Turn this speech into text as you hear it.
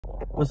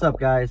What's up,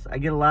 guys? I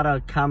get a lot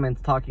of comments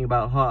talking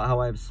about how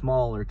I have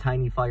small or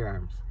tiny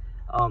firearms.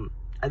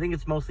 I think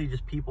it's mostly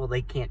just people,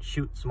 they can't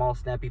shoot small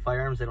snappy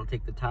firearms. They don't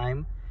take the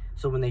time.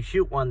 So when they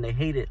shoot one, they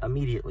hate it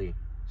immediately.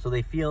 So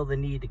they feel the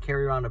need to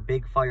carry around a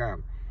big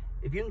firearm.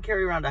 If you can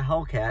carry around a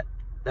Hellcat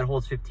that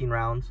holds 15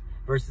 rounds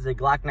versus a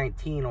Glock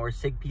 19 or a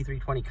SIG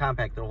P320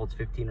 compact that holds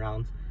 15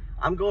 rounds,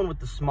 I'm going with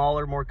the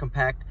smaller, more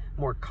compact,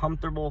 more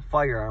comfortable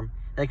firearm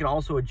that can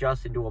also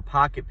adjust into a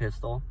pocket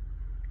pistol,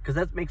 because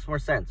that makes more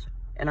sense.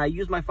 And I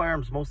use my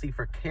firearms mostly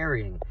for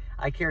carrying.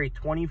 I carry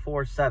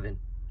 24/7.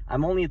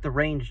 I'm only at the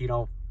range,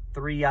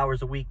 3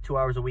 hours a week, 2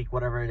 hours a week,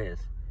 whatever it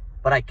is.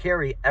 But I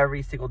carry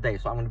every single day,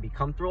 so I'm going to be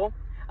comfortable.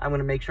 I'm going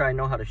to make sure I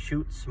know how to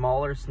shoot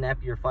smaller,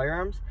 snappier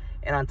firearms.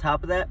 And on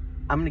top of that,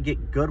 I'm going to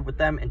get good with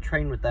them and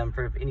train with them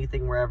for if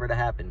anything were ever to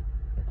happen.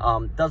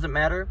 Doesn't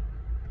matter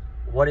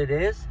what it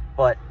is,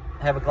 but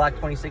I have a Glock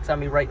 26 on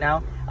me right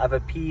now. I have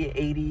a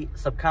P80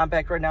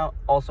 subcompact right now,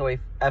 also a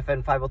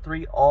FN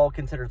 503, all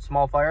considered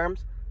small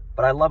firearms.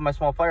 But I love my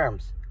small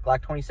firearms.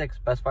 Glock 26,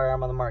 best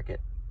firearm on the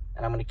market.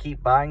 And I'm going to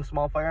keep buying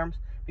small firearms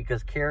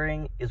because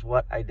carrying is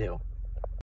what I do.